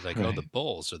that they like, right. Oh, the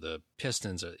Bulls or the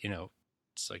Pistons, or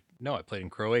it's like, no, I played in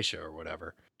Croatia or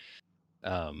whatever.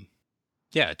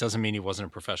 Yeah, it doesn't mean he wasn't a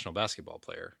professional basketball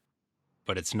player,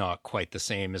 but it's not quite the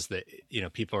same as the,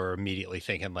 people are immediately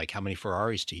thinking like, how many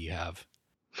Ferraris do you have?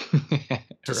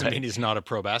 Doesn't Right. mean he's not a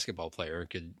pro basketball player. It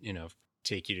could,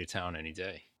 take you to town any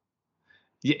day.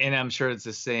 Yeah, and I'm sure it's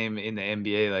the same in the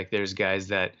NBA. Like there's guys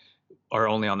that are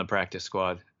only on the practice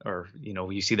squad, or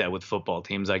you see that with football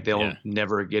teams. Like they'll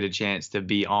never get a chance to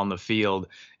be on the field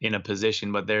in a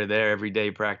position, but they're there every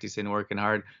day practicing, working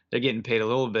hard. They're getting paid a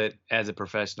little bit as a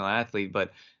professional athlete,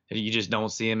 but you just don't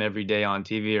see them every day on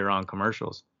TV or on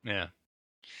commercials. Yeah.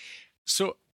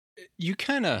 So you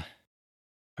kind of,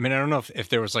 I don't know if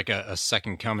there was like a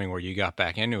second coming where you got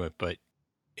back into it, but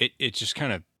it just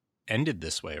kind of ended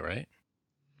this way, right?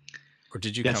 Or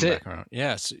did you come back around?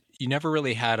 Yeah. So you never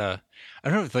really had I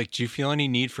don't know, like, do you feel any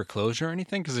need for closure or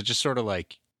anything? Because it just sort of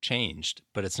like changed,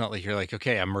 but it's not like you're like,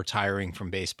 okay, I'm retiring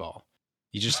from baseball.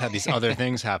 You just had these other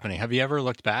things happening. Have you ever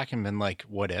looked back and been like,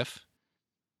 what if?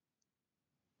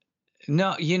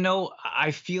 No,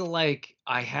 I feel like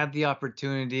I had the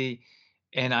opportunity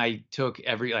and I took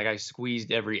I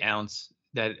squeezed every ounce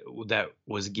that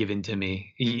was given to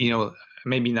me.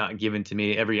 Maybe not given to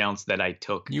me, every ounce that I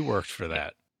took. You worked for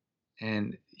that.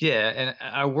 And and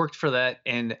I worked for that.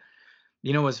 And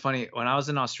what's funny, when I was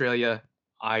in Australia,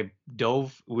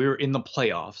 we were in the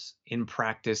playoffs in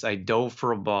practice. I dove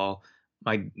for a ball.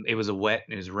 It was wet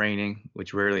and it was raining,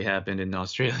 which rarely happened in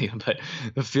Australia, but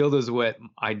the field was wet.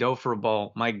 I dove for a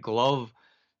ball. My glove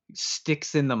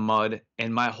sticks in the mud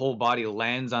and my whole body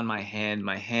lands on my hand.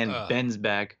 My hand bends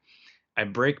back. I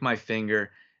break my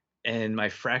finger and I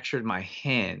fractured my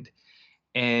hand.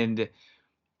 And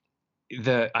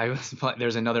there's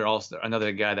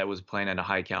another guy that was playing at a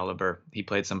high caliber. He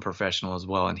played some professional as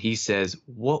well. And he says,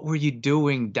 what were you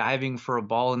doing diving for a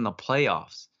ball in the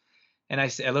playoffs? And I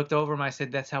looked over him. I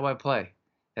said, that's how I play.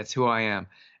 That's who I am.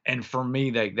 And for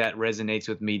me, that resonates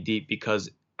with me deep, because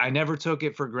I never took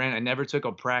it for granted. I never took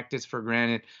a practice for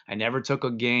granted. I never took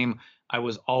a game. I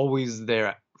was always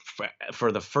there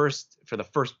for the first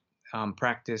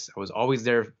practice. I was always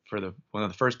there for one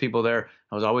of the first people there.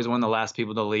 I was always one of the last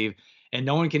people to leave, and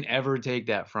no one can ever take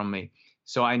that from me.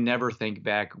 So I never think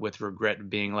back with regret,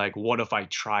 being like, what if I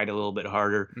tried a little bit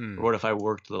harder, or what if I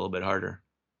worked a little bit harder?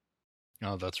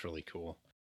 Oh, that's really cool.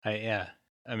 I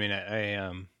mean,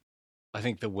 I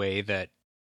think the way that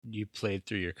you played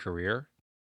through your career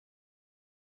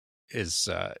is,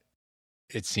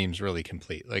 it seems really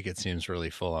complete. Like, it seems really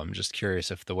full. I'm just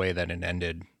curious if the way that it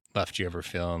ended left you ever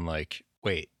feeling like,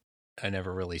 wait, I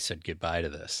never really said goodbye to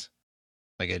this.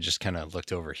 Like, I just kind of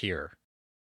looked over here.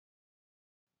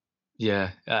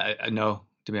 Yeah, no.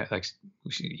 To be like,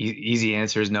 easy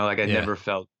answer is no. Like, I never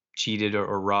felt cheated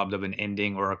or robbed of an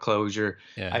ending or a closure.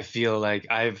 Yeah. I feel like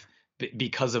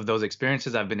because of those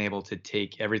experiences, I've been able to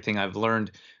take everything I've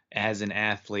learned as an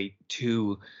athlete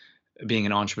to being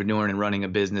an entrepreneur and running a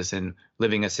business and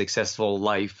living a successful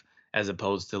life, as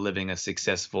opposed to living a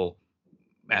successful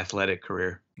athletic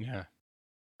career. Yeah.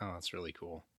 Oh, that's really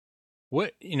cool.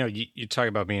 What, you talk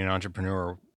about being an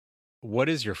entrepreneur. What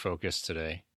is your focus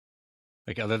today?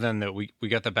 Like, other than that, we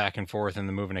got the back and forth and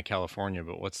the moving to California,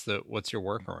 but what's your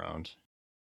workaround?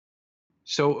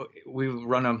 So we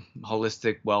run a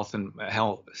holistic health and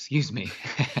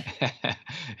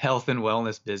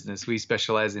wellness business. We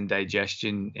specialize in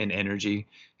digestion and energy,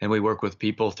 and we work with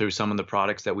people through some of the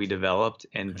products that we developed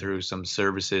and through some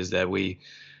services that we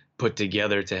put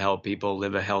together to help people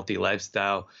live a healthy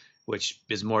lifestyle, which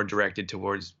is more directed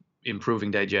towards improving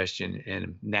digestion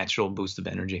and natural boost of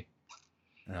energy.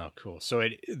 Oh, cool. So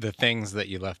the things that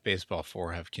you left baseball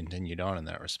for have continued on in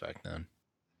that respect then?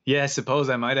 Yeah, I suppose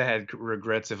I might have had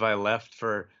regrets if I left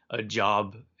for a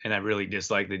job and I really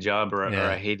disliked the job or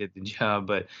I hated the job.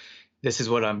 But this is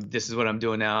what I'm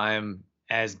doing now. I am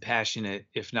as passionate,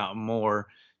 if not more,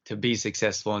 to be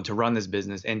successful and to run this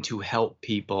business and to help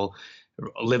people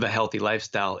live a healthy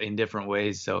lifestyle in different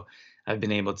ways. So I've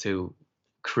been able to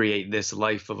create this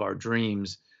life of our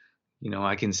dreams.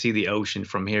 I can see the ocean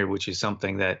from here, which is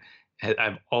something that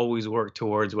I've always worked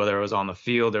towards, whether I was on the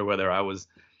field or whether I was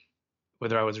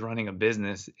running a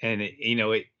business. And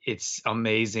it's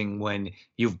amazing when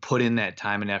you've put in that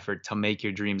time and effort to make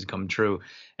your dreams come true.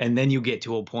 And then you get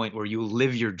to a point where you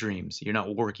live your dreams. You're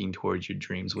not working towards your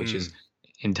dreams, which is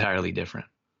entirely different.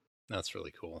 That's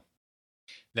really cool.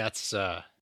 That's the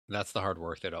hard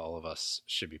work that all of us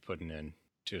should be putting in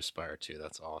to aspire to.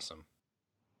 That's awesome.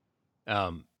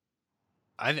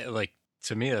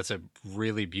 To me, that's a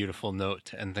really beautiful note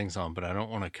to end things on, but I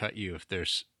don't want to cut you if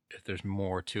there's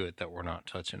more to it that we're not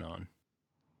touching on.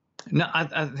 No,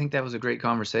 I think that was a great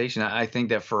conversation. I think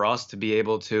that for us to be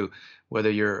able to, whether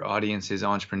your audience is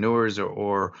entrepreneurs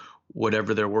or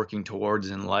whatever they're working towards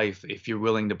in life, if you're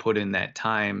willing to put in that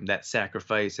time, that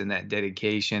sacrifice, and that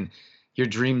dedication, your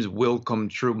dreams will come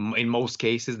true. In most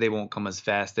cases, they won't come as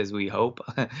fast as we hope.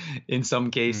 In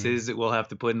some cases, we'll have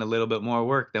to put in a little bit more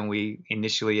work than we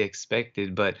initially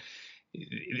expected. But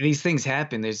these things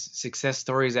happen. There's success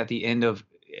stories at the end of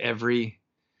every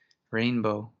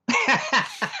rainbow.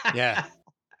 Yeah.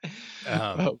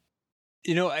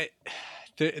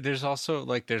 There's also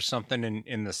there's something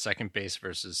in the second base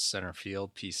versus center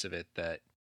field piece of it that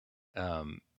I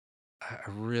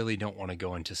really don't want to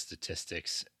go into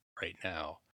statistics right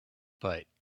now, but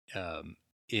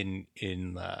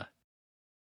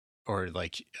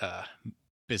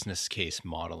business case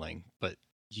modeling, but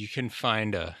you can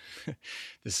find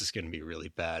this is going to be really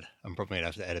bad. I'm probably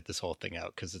going to have to edit this whole thing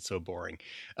out because it's so boring.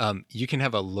 You can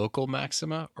have a local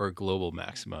maxima or a global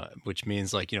maxima, which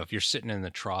means if you're sitting in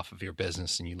the trough of your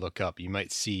business and you look up, you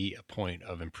might see a point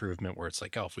of improvement where it's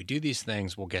like, oh, if we do these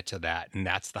things, we'll get to that. And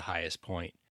that's the highest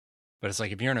point. But it's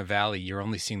like, if you're in a valley, you're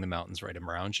only seeing the mountains right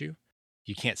around you.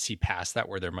 You can't see past that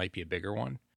where there might be a bigger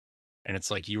one. And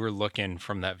it's like you were looking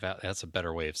from that valley. That's a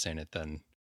better way of saying it than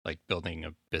building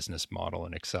a business model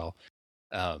in Excel,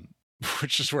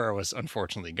 which is where I was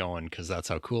unfortunately going because that's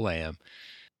how cool I am.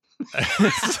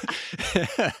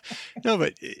 No,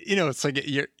 but it's like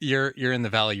you're in the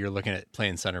valley. You're looking at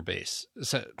playing second base,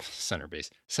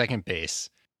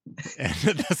 and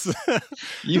that's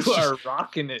you are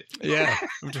rocking it. Yeah.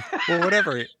 Well,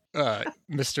 whatever,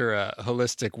 Mr.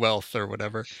 Holistic Wealth or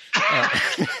whatever.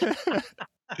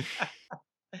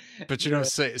 But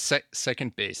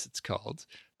second base, it's called.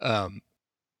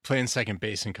 Playing second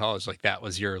base in college, that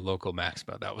was your local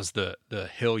maxima. That was the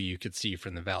hill you could see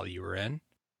from the valley you were in.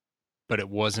 But it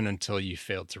wasn't until you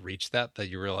failed to reach that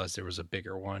you realized there was a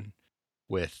bigger one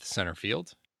with center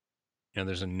field.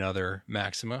 There's another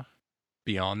maxima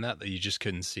beyond that you just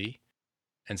couldn't see.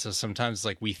 And so sometimes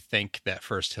like we think that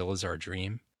first hill is our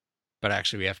dream, but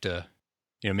actually we have to,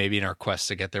 maybe in our quest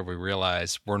to get there, we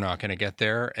realize we're not going to get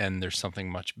there. And there's something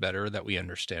much better that we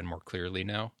understand more clearly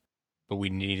now, but we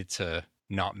needed to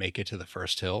not make it to the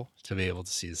first hill to be able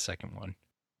to see the second one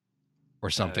or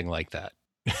something like that.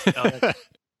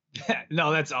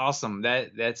 No, that's awesome.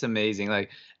 That's amazing.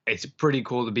 Like, it's pretty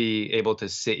cool to be able to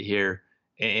sit here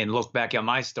and look back at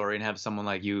my story and have someone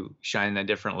like you shine a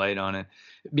different light on it,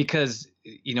 because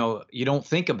you don't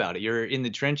think about it. You're in the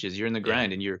trenches, you're in the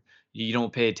grind, and you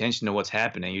don't pay attention to what's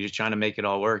happening. You're just trying to make it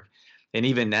all work. And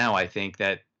even now, I think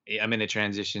that I'm in a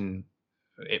transition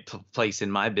place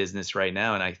in my business right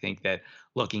now, and I think that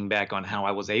looking back on how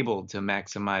I was able to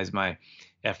maximize my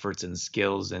efforts and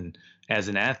skills, and as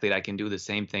an athlete, I can do the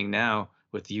same thing now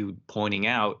with you pointing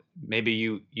out,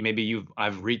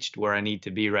 I've reached where I need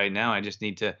to be right now. I just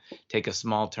need to take a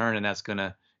small turn, and that's going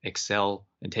to excel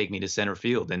and take me to center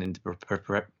field and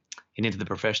into the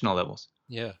professional levels.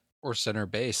 Yeah. Or center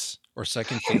base or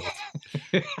second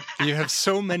field. You have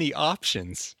so many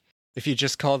options if you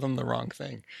just call them the wrong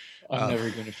thing. I'm never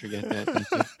going to forget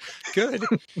that. Good.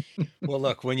 Well,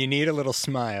 look, when you need a little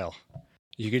smile,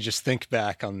 you could just think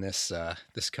back on this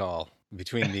call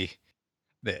between the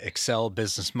Excel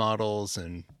business models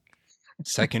and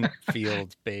second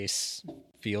field base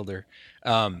fielder.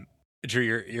 Drew,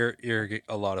 you're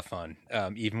a lot of fun,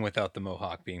 even without the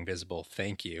mohawk being visible.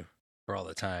 Thank you for all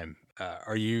the time.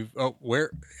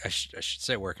 Where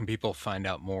can people find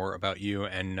out more about you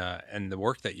and the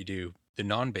work that you do, the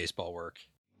non-baseball work?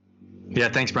 Yeah,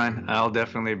 thanks, Brian. I'll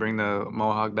definitely bring the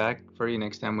mohawk back for you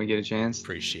next time we get a chance.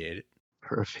 Appreciate it.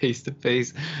 For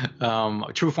face-to-face.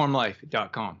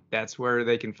 Trueformlife.com. That's where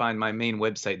they can find my main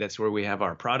website. That's where we have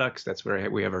our products. That's where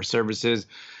we have our services.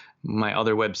 My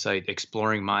other website,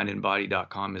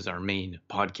 exploringmindandbody.com, is our main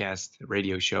podcast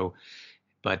radio show.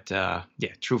 But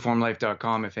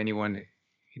trueformlife.com, if anyone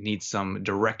needs some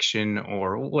direction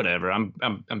or whatever.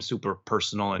 I'm super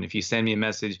personal, and if you send me a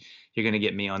message, you're going to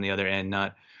get me on the other end,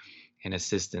 not an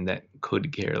assistant that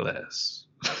could care less.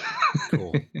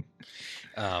 Cool.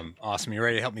 Awesome. You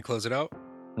ready to help me close it out?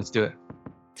 Let's do it.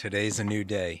 Today's a new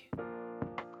day.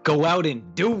 Go out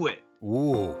and do it.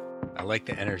 Ooh, I like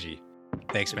the energy.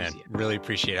 Thanks, man. Really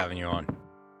appreciate having you on.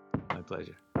 My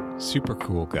pleasure. Super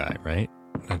cool guy, right?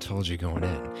 I told you going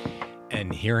in.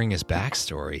 And hearing his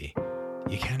backstory,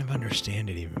 you kind of understand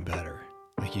it even better.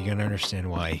 Like, you're going to understand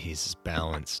why he's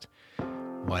balanced,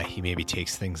 why he maybe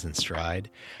takes things in stride.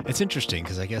 It's interesting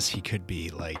because I guess he could be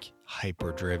like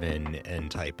hyper driven and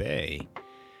type A,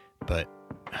 but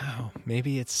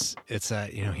maybe it's that,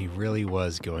 he really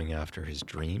was going after his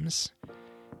dreams,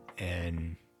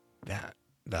 and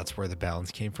that's where the balance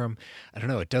came from. I don't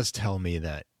know. It does tell me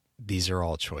that these are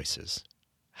all choices.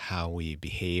 How we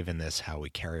behave in this, how we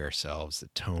carry ourselves, the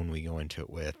tone we go into it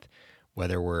with,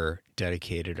 whether we're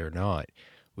dedicated or not,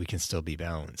 we can still be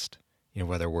balanced.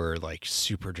 Whether we're like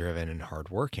super driven and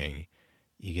hardworking,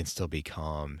 you can still be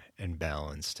calm and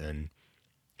balanced and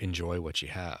enjoy what you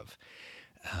have.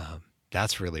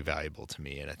 That's really valuable to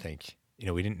me. And I think,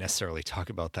 we didn't necessarily talk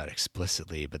about that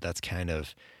explicitly, but that's kind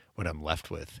of what I'm left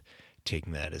with,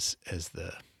 taking that as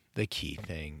the key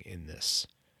thing in this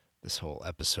whole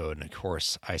episode. And of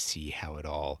course, I see how it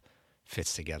all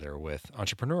fits together with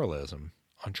entrepreneurialism,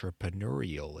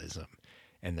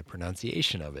 and the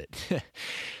pronunciation of it.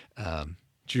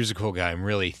 Drew's a cool guy. I'm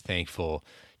really thankful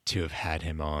to have had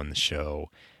him on the show.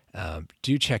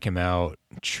 Do check him out.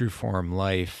 Trueform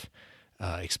Life,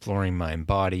 Exploring Mind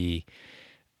Body,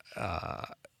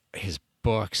 his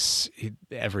books,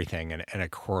 everything. And of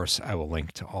course, I will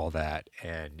link to all that.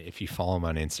 And if you follow him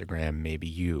on Instagram, maybe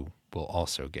you will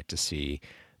also get to see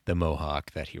the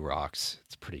mohawk that he rocks.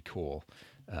 It's pretty cool.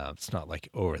 It's not like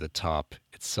over the top.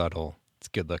 It's subtle. It's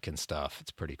good looking stuff.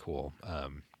 It's pretty cool.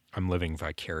 I'm living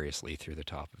vicariously through the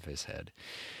top of his head.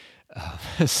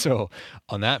 So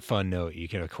on that fun note, you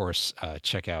can, of course,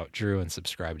 check out Drew and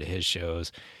subscribe to his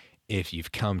shows. If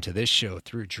you've come to this show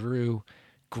through Drew,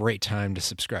 great time to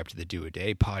subscribe to the Do a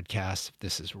Day podcast. If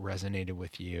this has resonated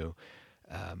with you,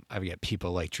 I've got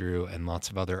people like Drew and lots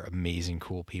of other amazing,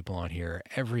 cool people on here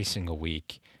every single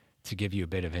week to give you a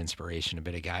bit of inspiration, a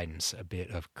bit of guidance, a bit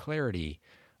of clarity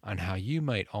on how you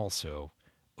might also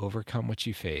overcome what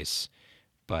you face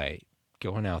by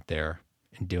going out there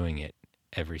and doing it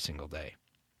every single day.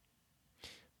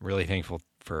 I'm really thankful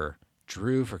for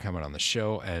Drew for coming on the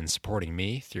show and supporting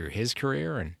me through his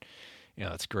career. And,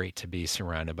 it's great to be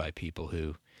surrounded by people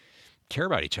who care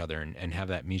about each other and have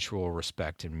that mutual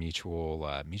respect and mutual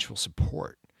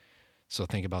support. So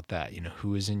think about that.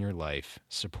 Who is in your life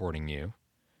supporting you?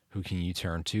 Who can you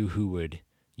turn to? Who would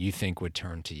you think would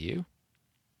turn to you?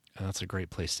 And that's a great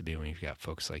place to be when you've got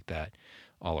folks like that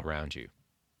all around you.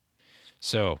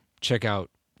 So check out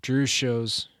Drew's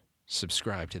shows,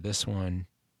 subscribe to this one,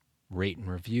 rate and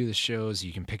review the shows.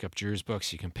 You can pick up Drew's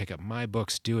books. You can pick up my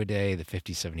books, Do a Day, the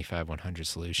 50, 75, 100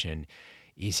 Solution.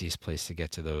 Easiest place to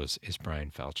get to those is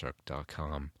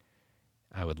brianfalchuk.com.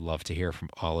 I would love to hear from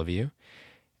all of you.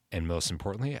 And most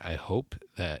importantly, I hope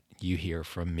that you hear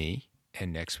from me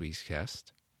and next week's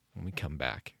guest when we come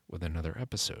back with another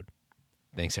episode.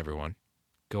 Thanks, everyone.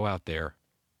 Go out there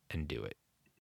and do it.